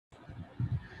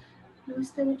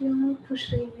Namaste Vidyapeeth,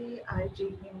 Khushrevi. I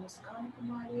JV Muskan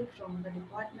Kumari from the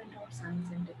Department of Science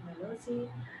and Technology,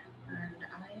 and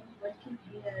I am working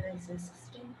here as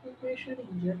assistant professor in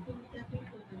JVWU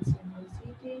Women's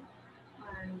University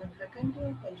and the Faculty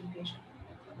of Education.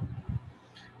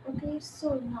 Okay,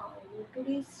 so now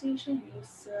today's session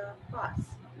is PaaS.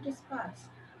 It is PaaS,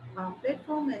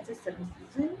 platform as a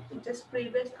service. In just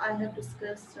previous, I have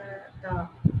discussed the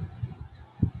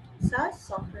SaaS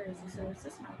software as a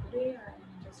services. Now today I am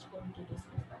just going to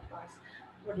discuss the PaaS.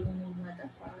 What do you mean by the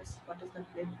PaaS? What is the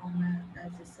platform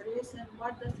as a service and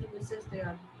what the services they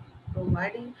are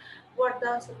providing? What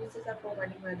the services are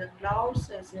providing by the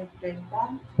clouds as a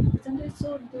platform? Isn't it?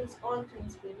 So these all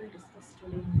things we will discuss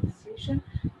today in this session.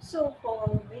 So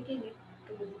for making it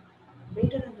to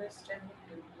better understanding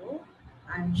to you,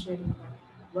 I am sharing one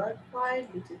Word file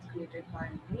which is created by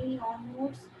me on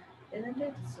notes, isn't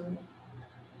it? So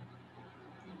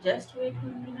just wait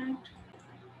 1 minute.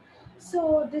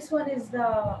 So this one is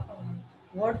the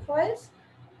word files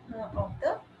of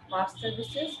the PaaS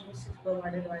services which is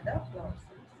provided by the cloud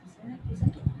services.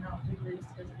 Isn't it? Now we will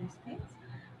discuss these things.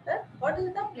 That what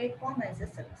is the platform as a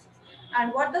services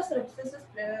and what the services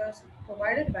is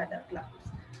provided by the clouds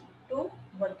to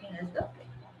working as the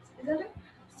platforms. Isn't it?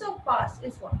 So PaaS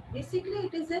is what? Basically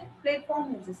it is a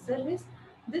platform as a service.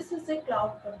 This is a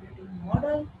cloud computing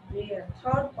model where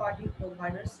third-party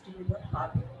providers deliver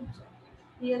hardware and software.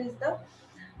 Here is the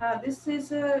this is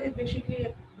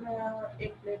basically a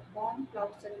platform.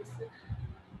 Cloud services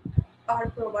are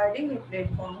providing a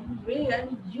platform where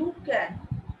you can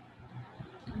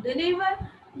deliver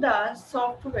the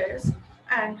softwares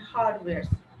and hardwares.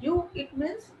 You it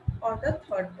means or the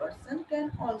third person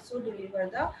can also deliver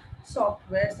the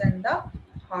softwares and the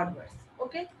hardwares.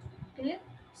 Okay, clear?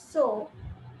 So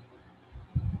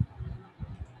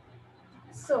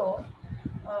so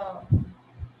uh,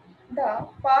 the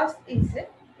PaaS is a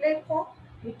platform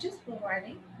which is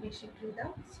providing basically the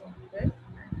software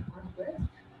and hardware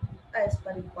as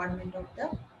per requirement of the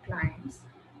clients.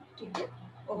 Okay,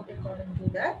 according to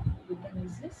that, we can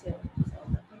easily share these all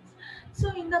the things. So,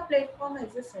 in the platform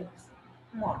as a service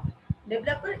model,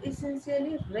 developer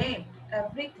essentially rent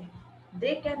everything.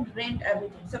 They can rent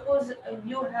everything. Suppose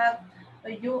you have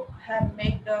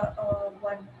made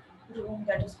one room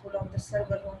that is full of the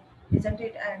server room, isn't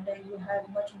it? And you have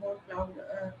much more cloud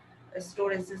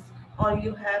storages, or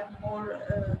you have more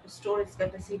storage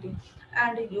capacity,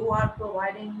 and you are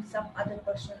providing some other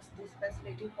persons this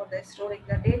facility for the storing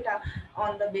the data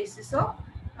on the basis of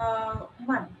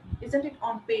money, isn't it?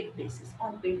 On paid basis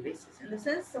in the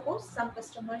sense, suppose some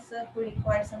customers who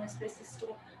require some spaces to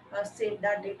save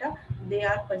that data, they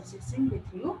are purchasing with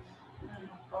you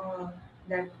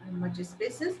that much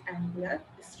spaces and they are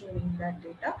storing that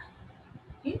data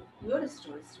in your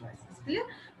storage devices. Clear?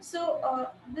 So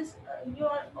this you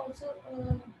are also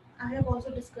I have also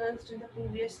discussed in the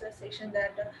previous session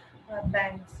that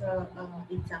banks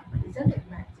example, isn't it?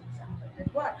 Banks example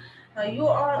that what you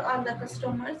are the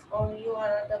customers or you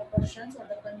are the persons or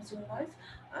the consumers,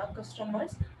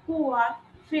 customers who are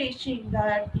fetching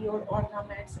that your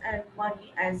ornaments and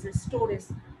money as a storage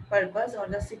purpose or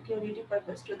the security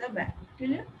purpose to the bank.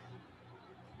 Clear?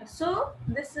 So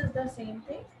this is the same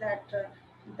thing that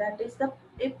that is the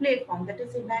a platform, that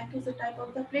is a bank is a type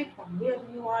of the platform where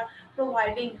you are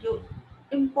providing you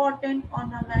important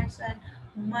ornaments and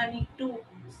money to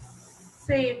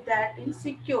save that in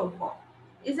secure form,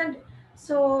 isn't it?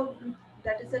 So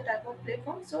that is a type of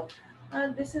platform. So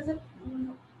this is a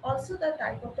also the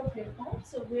type of the platform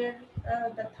so where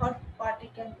the third party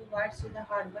can provide you the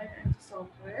hardware and the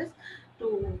softwares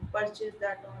to purchase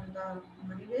that on the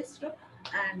money based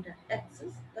and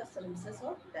access the services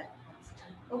of that ones.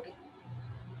 Okay,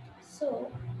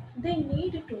 so they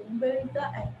need to build the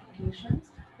applications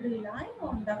relying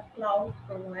on the cloud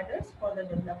providers for the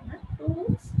development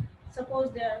tools.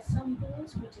 Suppose there are some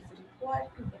tools which is required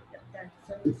to develop that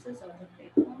services or the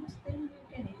platforms, then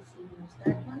you can easily use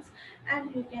that ones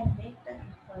and you can make the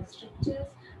infrastructures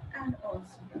and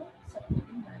also the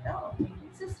supporting by the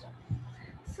operating system.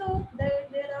 So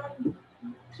there are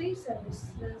three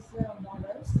services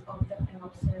models of the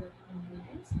cloud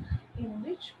computing in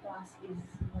which PaaS is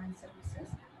one services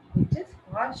which is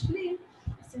vastly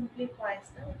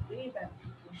simplifies the web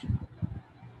application.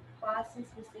 PaaS is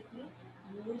basically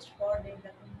used for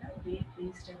developing the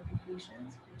web-based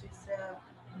applications, which is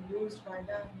used by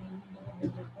the many more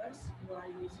developers who are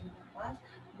using the PaaS.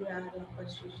 They are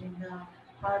purchasing the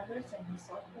hardware and the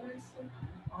softwares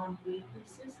on web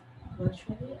basis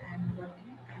virtually and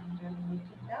working and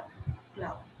making the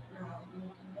cloud,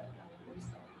 making the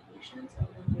cloud-based applications or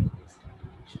the web-based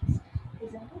applications.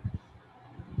 Isn't it?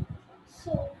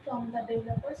 from the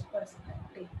developer's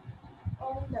perspective,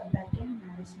 all the backend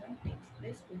management takes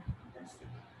place behind the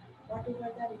scene. Whatever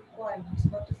the requirements,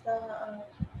 what is the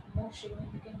most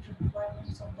significant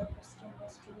requirements of the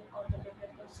customers to or the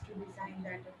developers to design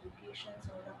that applications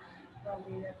or the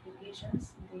web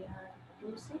applications they are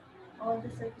using all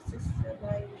the services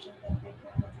by using the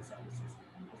platform as a services,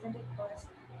 isn't it first?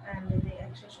 And they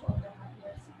access all the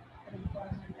hardware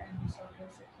requirement and software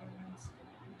requirements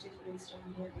which is based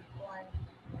on their required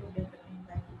to developing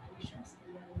the applications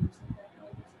they are using that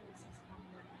all the services from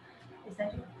that,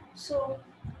 isn't it? So,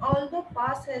 although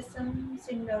PaaS has some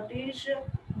similarities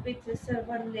with the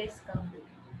serverless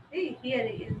computing. See, here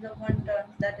is the one term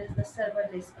that is the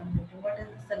serverless computing. What is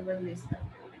the serverless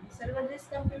computing? Serverless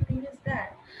computing is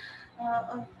that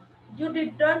uh, you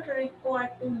did not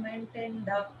require to maintain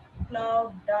the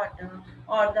cloud data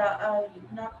or the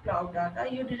not cloud data.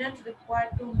 You didn't require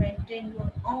to maintain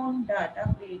your own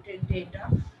data, created data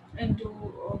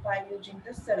into by using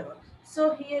the server.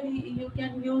 So here you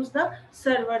can use the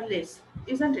serverless,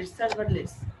 isn't it?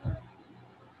 Serverless.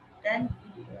 Then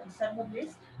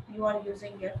serverless, you are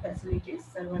using your facilities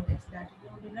serverless that you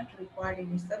do not require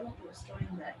any server to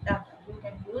storing that data. You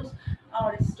can use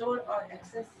or store or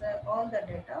access all the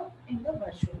data in the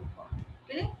virtual form.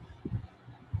 Okay.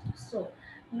 So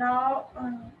now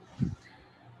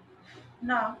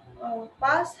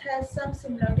PaaS has some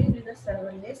similarity with the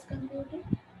serverless computing.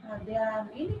 There are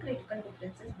many critical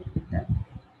differences between them.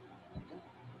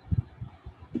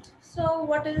 Okay. So,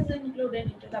 what is included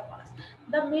into the PaaS?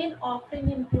 The main offering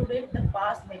included the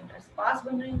PaaS vendors. PaaS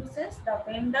vendor in the sense the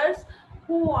vendors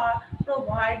who are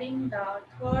providing the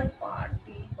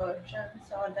third-party versions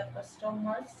or the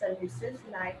customer services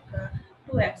like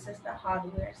to access the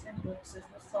hardwares and to access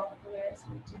the softwares,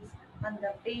 which is on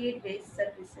the paid-based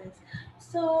services.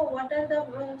 So, what are the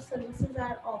services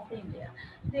are offering there?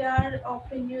 They are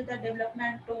offering you the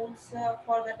development tools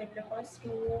for the developers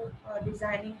to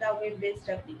designing the web-based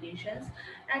applications,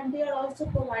 and they are also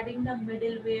providing the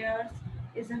middlewares,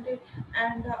 isn't it?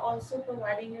 And also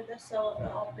providing you the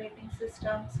operating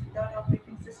systems. Without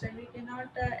operating system, we cannot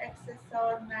access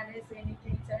or manage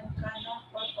anything and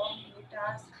cannot perform any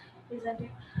task, isn't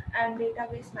it? And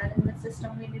database management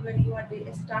system. Whenever you are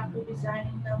start to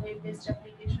designing the web-based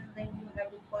application, then you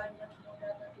have required much more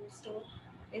data to store,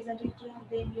 isn't it?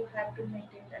 Then you have to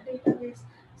maintain the database.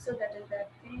 So that is that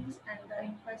things and the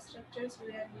infrastructures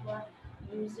where you are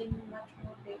using much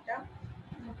more data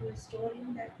to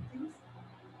storing that things.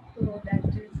 So that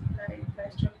is the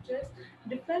infrastructures.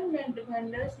 Different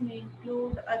vendors may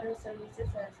include other services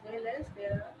as well as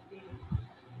their the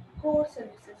core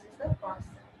services is the PaaS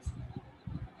service.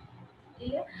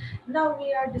 Clear? Now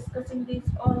we are discussing these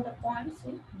all the points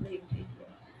in brief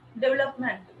detail.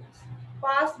 Development tools.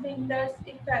 PaaS vendors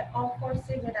offers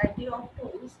a variety of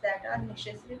tools that are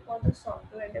necessary for the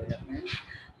software development,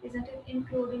 isn't it?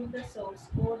 Including the source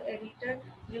code editor.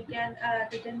 You can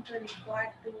didn't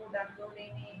require to download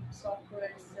any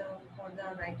softwares for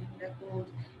the writing the code.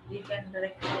 You can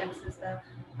directly access the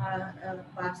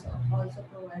PaaS also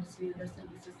provides you the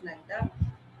services like that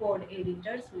code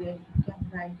editors where you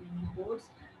can write any codes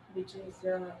which is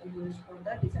used for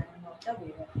the designing of the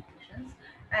web applications,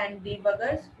 and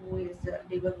debuggers who is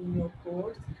debugging your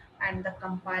codes, and the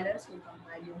compilers who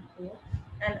compile your code,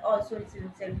 and also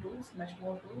essential tools, much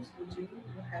more tools which you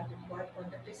have required for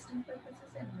the testing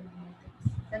purposes and many more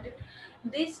things. Isn't it?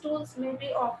 These tools may be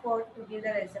offered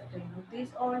together as a framework.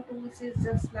 These all tools is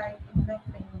just like in the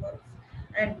frameworks,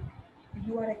 and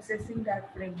you are accessing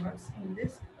that frameworks in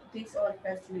this. These all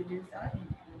facilities are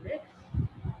included.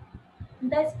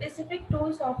 The specific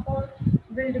tools offered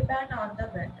will depend on the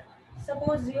vendor.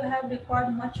 Suppose you have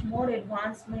required much more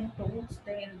advancement tools,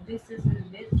 then this is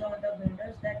based on the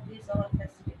vendors that these all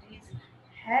facilities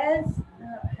has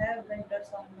have vendors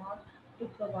or not to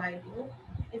provide you,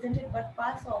 isn't it? But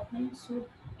PaaS offering should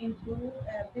include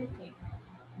everything.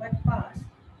 But PaaS,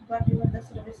 whatever the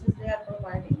services they are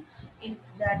providing, in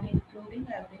that including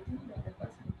everything,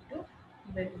 developers need to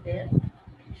build their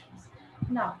applications.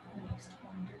 Now, next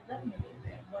point is the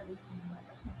middleware. What do you mean by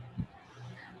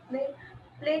the middleware?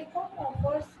 Platform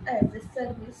offers as a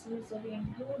service usually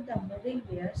include the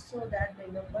middleware so that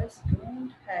developers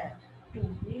don't have to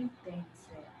build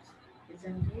themselves,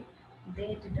 isn't it?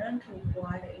 They didn't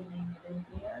require any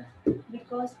middleware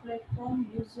because platform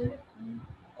usually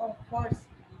offers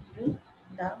you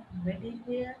the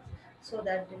middleware so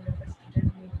that developers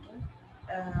didn't need to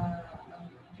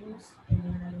use any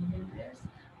other middleware.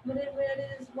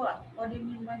 Middleware is what? What do you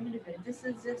mean by middleware? This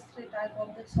is just a type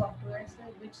of the software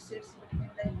which sits between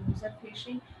the user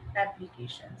facing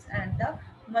applications and the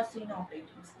machine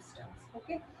operating systems.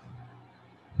 Okay.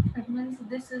 It means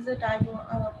this is a type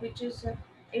of, which is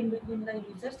in between the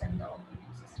users and the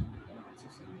operating system. You can also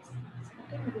say this.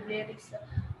 Second layer is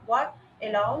what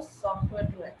allows software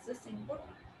to access input.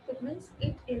 It means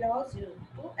it allows you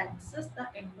to access the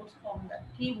inputs from the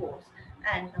keyboards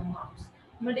and the mouse.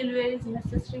 Middleware is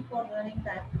necessary for running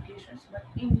the applications, but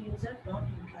end user don't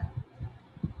interact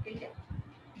with it. Okay?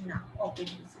 Now,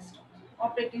 operating system.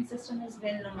 Operating system is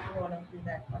well known to all of you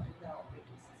that what is the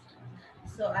operating system.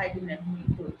 So I do not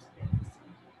need to explain this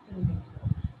in detail.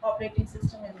 Operating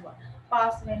system is what?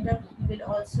 PaaS vendor will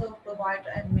also provide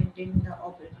and maintain the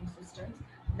operating systems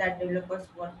that developers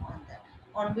work on that.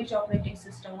 On which operating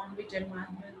system, on which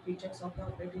environment features of the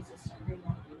operating system they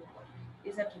want to work.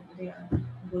 Is that they are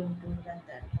going to run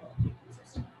that operating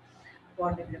system for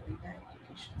developing the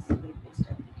applications, web-based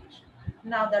application.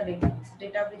 Now the database.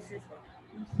 Database is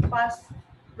what? PaaS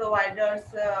providers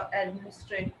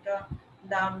administrate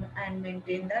them and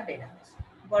maintain the database.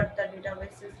 But the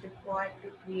database is required to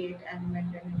create and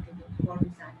maintain it for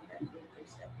designing the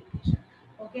web-based application.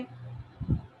 Okay,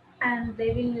 and they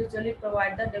will usually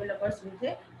provide the developers with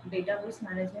a database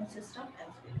management system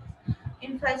as well as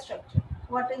infrastructure.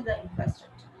 What is the infrastructure?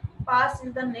 PaaS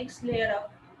is the next layer of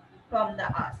from the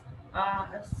us.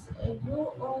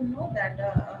 You all know that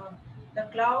the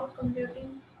cloud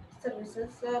computing services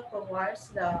provides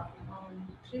the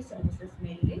three services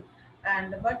mainly,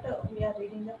 and but we are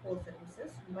reading the four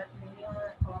services, but mainly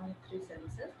on three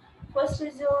services. First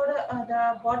is your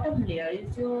the bottom layer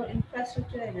is your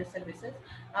infrastructure as a services.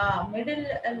 Middle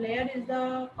layer is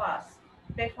the PaaS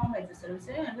platform as a service,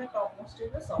 and the topmost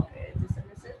is the software as a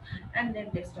services, and then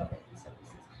desktop as a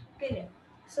services. Okay,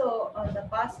 so the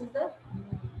PaaS is the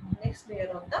next layer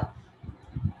of the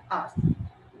PaaS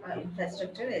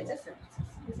infrastructure as a services,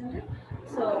 isn't it?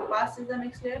 So PaaS is the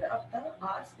next layer of the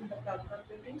PaaS in the cloud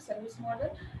computing service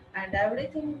model, and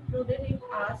everything included in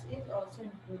PaaS is also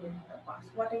included in the PaaS.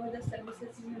 Whatever the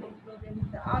services is included in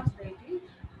the PaaS, they will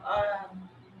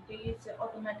be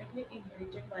automatically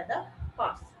inherited by the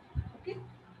PaaS. Okay.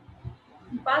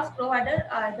 PaaS provider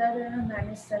either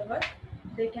manage server,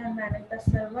 they can manage the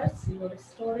servers, your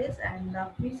storage and the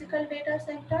physical data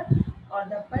center, or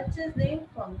the purchase them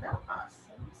from the PaaS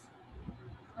service,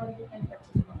 or you can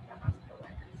purchase from the PaaS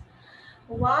providers.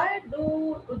 Why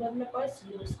do developers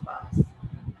use PaaS?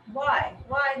 Why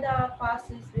the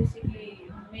PaaS is basically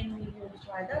mainly used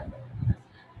by the developers?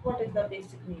 What is the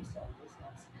basic needs of this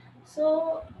ones?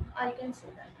 So I can say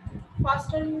that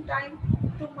faster in time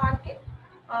to market.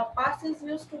 PaaS is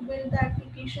used to build the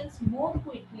applications more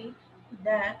quickly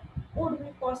than would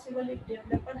be possible if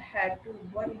developer had to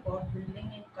worry about building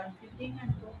and configuring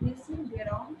and progressing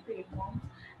their own platforms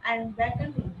and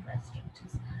backend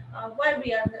infrastructures. Why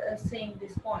we are saying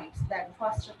these points that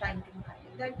faster time to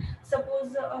market? That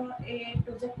suppose a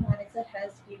project manager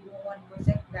has given one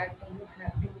project that you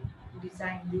have to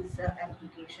design these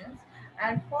applications,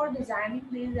 and for designing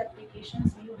these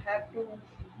applications you have to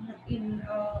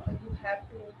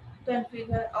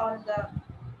configure all the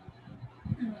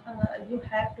you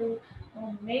have to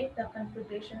make the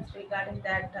configurations regarding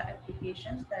that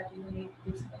applications that you need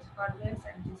this much hardware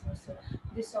and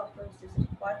this software is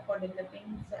required for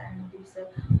developing and this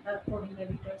coding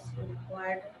editors you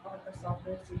required or the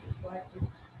software is required to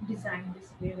design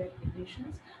these web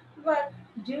applications. But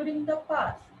during the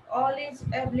past, all is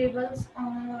available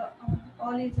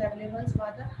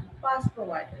by the past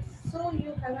providers. So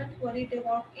you haven't worried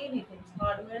about anything,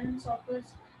 hardware and software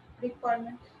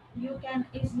requirement you can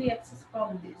easily access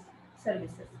from these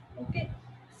services. Okay,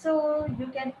 so you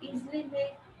can easily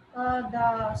make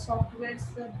the softwares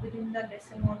within the less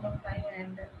amount of time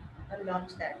and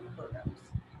launch that products.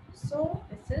 So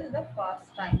this is the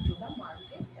fast time to the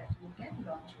market that you can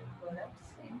launch your products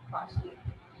in fastly.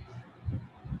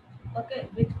 Okay,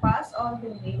 with pass all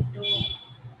we need to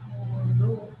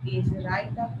do is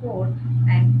write the code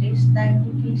and test the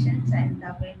applications and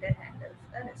the vendor handles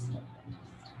the rest of the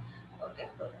test. Okay,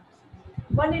 products.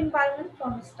 One environment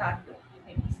from start to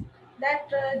finish. That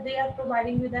they are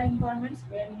providing you the environments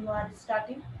where you are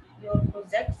starting your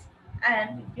projects,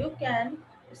 and you can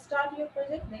start your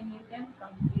project, then you can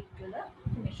complete to the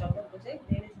finish of the project.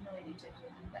 There is no editor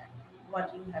in that.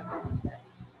 What you have done in that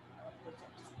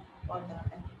projects for the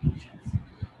applications.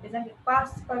 Isn't it?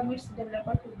 Pass permits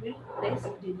developer to build, test,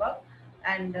 debug,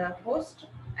 and host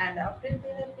and update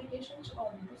their applications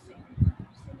all in the same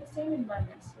environments. In the same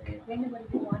environments, whenever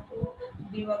you want to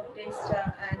debug, test,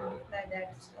 and deploy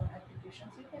that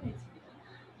applications, you can easily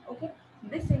do. Okay,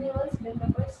 this enables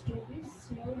developers to be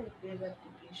slow with their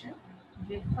application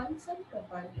will function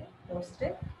properly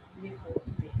hosted before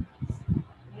they release.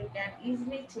 You can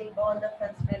easily check all the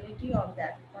functionality of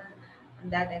that one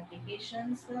that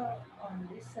applications on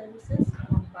these services,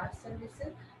 on PaaS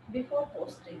services, before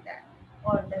posting that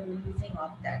or the releasing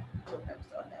of that products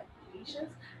or the applications,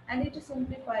 and it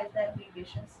simplifies the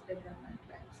applications development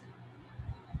life.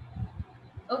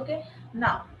 Okay,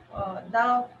 now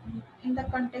the in the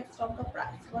context of the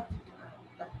price, what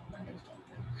the context of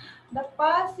the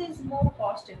pass is more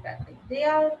cost effective. They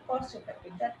are cost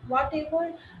effective. That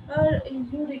whatever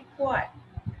you require,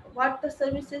 what the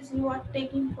services you are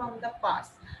taking from the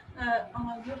pass,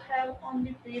 you have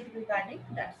only paid regarding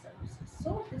that services.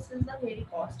 So this is a very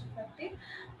cost effective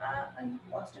and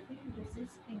cost effective. This is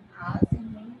in us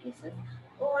in many cases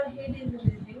overhead is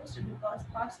reduced because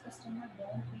past customer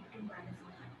don't need to manage.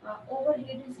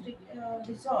 Overhead is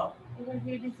resolved.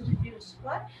 Overhead is reduced.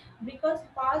 Why? Because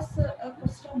past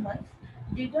customers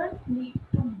didn't need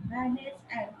to manage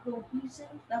and provision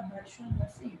the virtual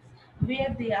machines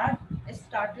where they are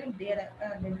started their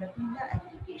developing the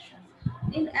applications.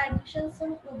 In addition,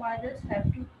 some providers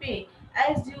have to pay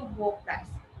as you go price.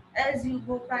 As you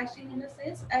go pricing in a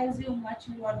sense, as you much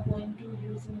you are going to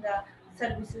using the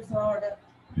services or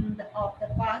of the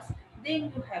past,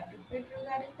 then you have to pay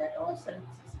regarding that all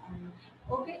services only.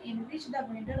 Okay, in which the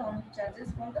vendor only charges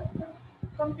for the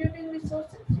computing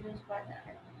resources used by the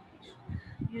application,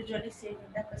 usually saving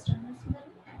the customer's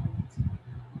money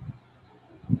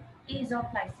and ease of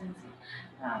licensing.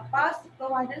 Past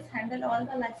providers handle all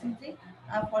the licensing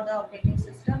for the operating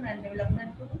system and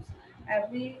development tools.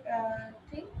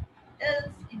 Everything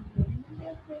else including in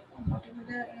their platform, whatever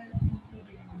the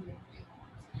included in their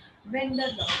platforms. Vendor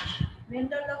lock.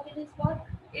 Vendor locking is what?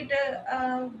 It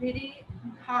very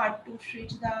hard to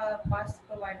switch the past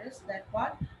providers that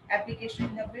what application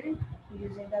in the build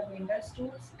using the vendors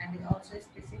tools, and it also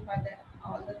specify that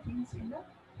all the things in the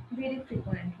very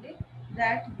frequently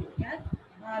that you can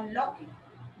log in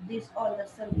these all the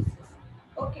services.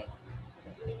 Okay,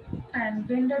 and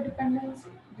vendor dependency.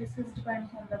 This is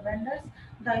depends on the vendors.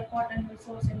 The important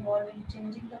resource involved in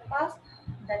changing the past,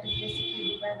 that is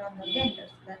basically depend on the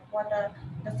vendors. That what are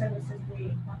the services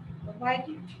they want to provide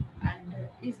you, and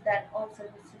is that all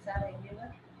services are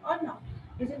available or not.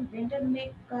 Isn't vendor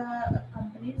make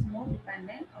companies more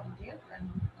dependent on their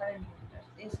current vendors?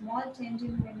 A small change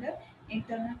in vendor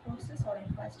internal process or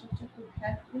infrastructure could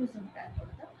have huge impact on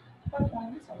the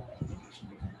performance of the application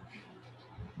design.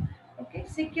 Okay,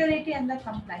 security and the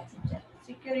compliance in general.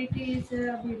 Security is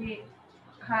very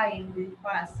high in the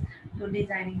past to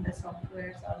designing the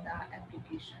softwares or the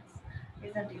applications,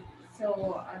 isn't it?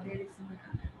 So there is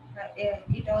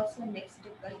it also makes it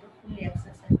difficult to fully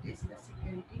access and test the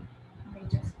security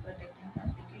measures protecting the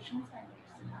applications and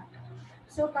its data.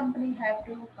 So company have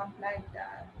to comply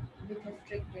with the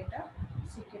strict data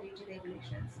security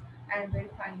regulations and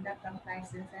verifying the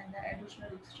compliances, and the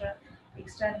additional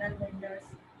external vendors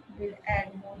will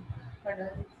add more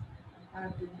hurdles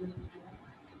to do to the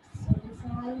market. So these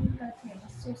are all the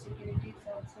things. So security is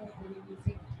also very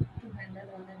easy to handle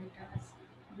all the data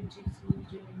which is used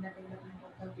during the development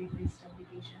of the web-based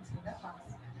applications in the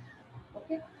past.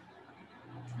 Okay,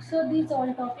 so these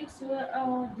topics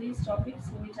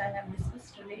which I have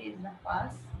discussed today is the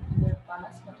past, the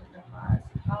past, what is the past,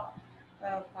 how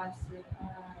past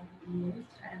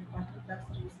used, and what is the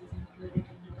services included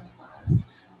into the past,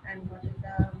 and what is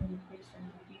the benefits and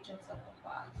the features of the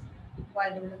past, why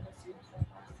developers use the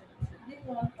past services. These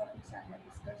are all topics I have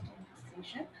discussed in this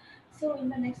session. So in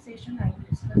the next session, I will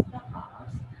discuss the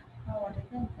past, what is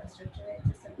the infrastructure as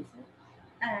a services,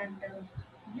 and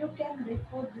you can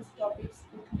refer these topics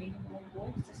with many more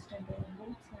books, standard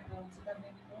books, and also the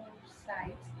many more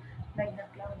sites like the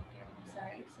cloud gaming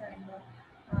sites, and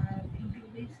into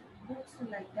these books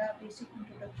like the basic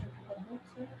introduction to the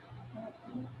books,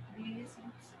 various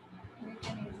books they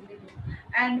can easily do.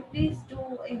 And please do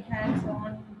a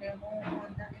hands-on demo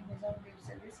on the Amazon Web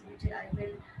Service, which I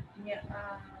will yeah,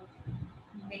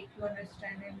 make you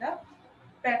understand in the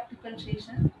practical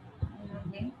session.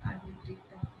 Again, I will take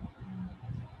the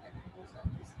practicals of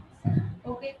this.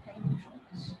 Okay, thank you